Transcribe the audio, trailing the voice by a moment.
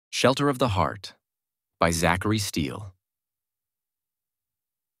Shelter of the Heart by Zachary Steele.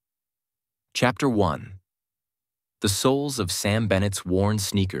 Chapter 1. The soles of Sam Bennett's worn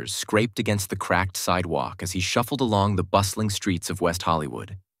sneakers scraped against the cracked sidewalk as he shuffled along the bustling streets of West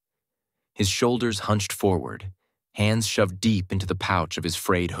Hollywood. His shoulders hunched forward, hands shoved deep into the pouch of his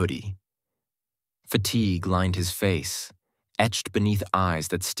frayed hoodie. Fatigue lined his face, etched beneath eyes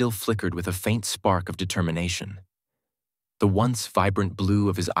that still flickered with a faint spark of determination. The once vibrant blue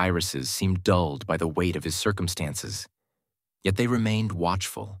of his irises seemed dulled by the weight of his circumstances, yet they remained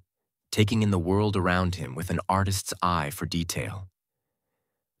watchful, taking in the world around him with an artist's eye for detail.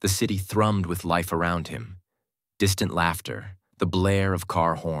 The city thrummed with life around him, distant laughter, the blare of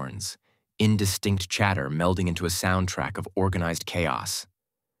car horns, indistinct chatter melding into a soundtrack of organized chaos.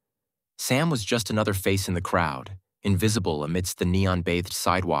 Sam was just another face in the crowd, invisible amidst the neon-bathed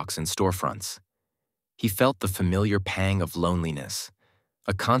sidewalks and storefronts. He felt the familiar pang of loneliness,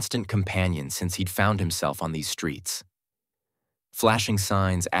 a constant companion since he'd found himself on these streets. Flashing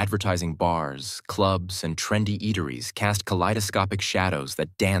signs advertising bars, clubs, and trendy eateries cast kaleidoscopic shadows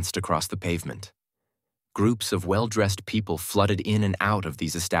that danced across the pavement. Groups of well-dressed people flooded in and out of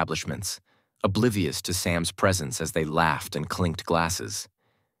these establishments, oblivious to Sam's presence as they laughed and clinked glasses.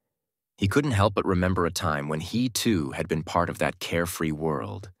 He couldn't help but remember a time when he, too, had been part of that carefree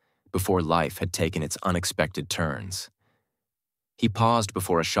world, before life had taken its unexpected turns. He paused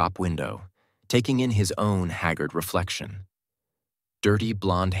before a shop window, taking in his own haggard reflection. Dirty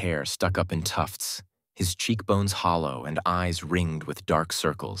blonde hair stuck up in tufts, his cheekbones hollow and eyes ringed with dark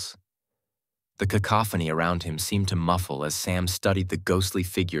circles. The cacophony around him seemed to muffle as Sam studied the ghostly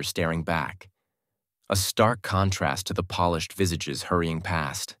figure staring back, a stark contrast to the polished visages hurrying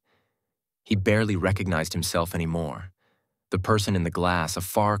past. He barely recognized himself anymore, the person in the glass a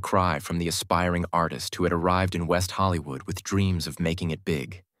far cry from the aspiring artist who had arrived in West Hollywood with dreams of making it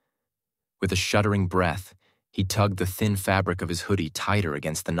big. With a shuddering breath, he tugged the thin fabric of his hoodie tighter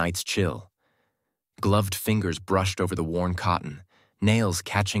against the night's chill. Gloved fingers brushed over the worn cotton, nails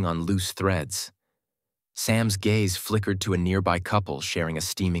catching on loose threads. Sam's gaze flickered to a nearby couple sharing a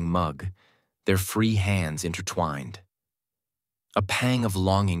steaming mug, their free hands intertwined. A pang of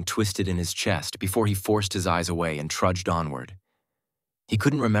longing twisted in his chest before he forced his eyes away and trudged onward. He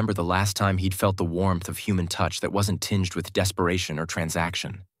couldn't remember the last time he'd felt the warmth of human touch that wasn't tinged with desperation or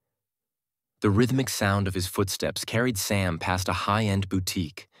transaction. The rhythmic sound of his footsteps carried Sam past a high-end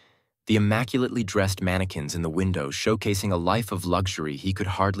boutique, the immaculately dressed mannequins in the window showcasing a life of luxury he could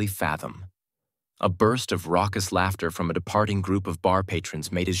hardly fathom. A burst of raucous laughter from a departing group of bar patrons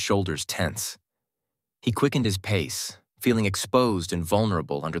made his shoulders tense. He quickened his pace, feeling exposed and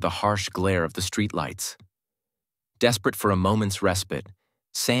vulnerable under the harsh glare of the streetlights. Desperate for a moment's respite,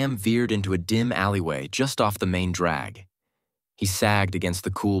 Sam veered into a dim alleyway just off the main drag. He sagged against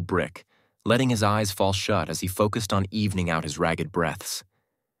the cool brick, letting his eyes fall shut as he focused on evening out his ragged breaths.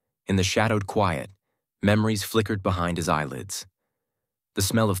 In the shadowed quiet, memories flickered behind his eyelids. The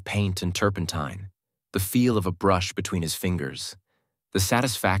smell of paint and turpentine, the feel of a brush between his fingers, the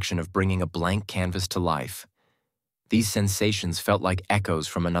satisfaction of bringing a blank canvas to life. These sensations felt like echoes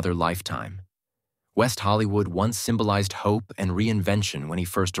from another lifetime. West Hollywood once symbolized hope and reinvention when he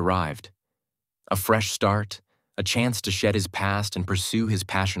first arrived. A fresh start, a chance to shed his past and pursue his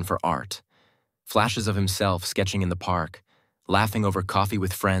passion for art. Flashes of himself sketching in the park, laughing over coffee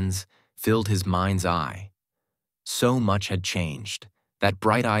with friends, filled his mind's eye. So much had changed, that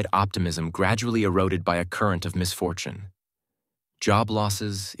bright-eyed optimism gradually eroded by a current of misfortune. Job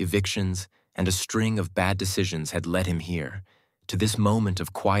losses, evictions, and a string of bad decisions had led him here, to this moment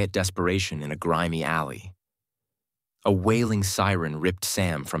of quiet desperation in a grimy alley. A wailing siren ripped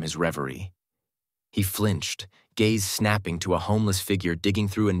Sam from his reverie. He flinched, gaze snapping to a homeless figure digging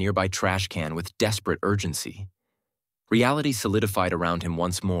through a nearby trash can with desperate urgency. Reality solidified around him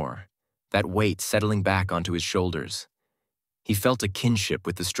once more, that weight settling back onto his shoulders. He felt a kinship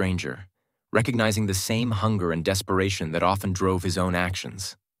with the stranger, recognizing the same hunger and desperation that often drove his own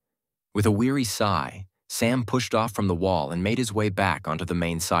actions. With a weary sigh, Sam pushed off from the wall and made his way back onto the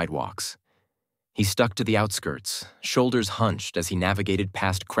main sidewalks. He stuck to the outskirts, shoulders hunched as he navigated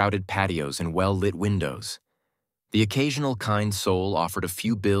past crowded patios and well-lit windows. The occasional kind soul offered a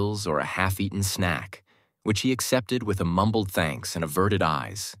few bills or a half-eaten snack, which he accepted with a mumbled thanks and averted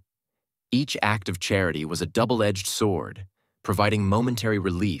eyes. Each act of charity was a double-edged sword, providing momentary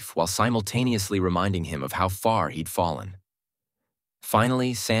relief while simultaneously reminding him of how far he'd fallen.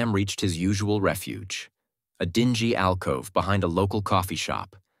 Finally, Sam reached his usual refuge, a dingy alcove behind a local coffee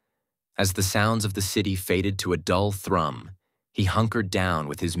shop. As the sounds of the city faded to a dull thrum, he hunkered down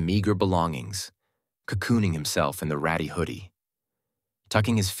with his meager belongings, cocooning himself in the ratty hoodie.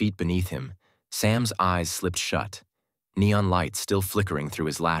 Tucking his feet beneath him, Sam's eyes slipped shut, neon lights still flickering through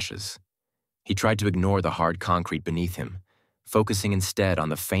his lashes. He tried to ignore the hard concrete beneath him, focusing instead on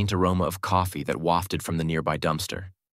the faint aroma of coffee that wafted from the nearby dumpster.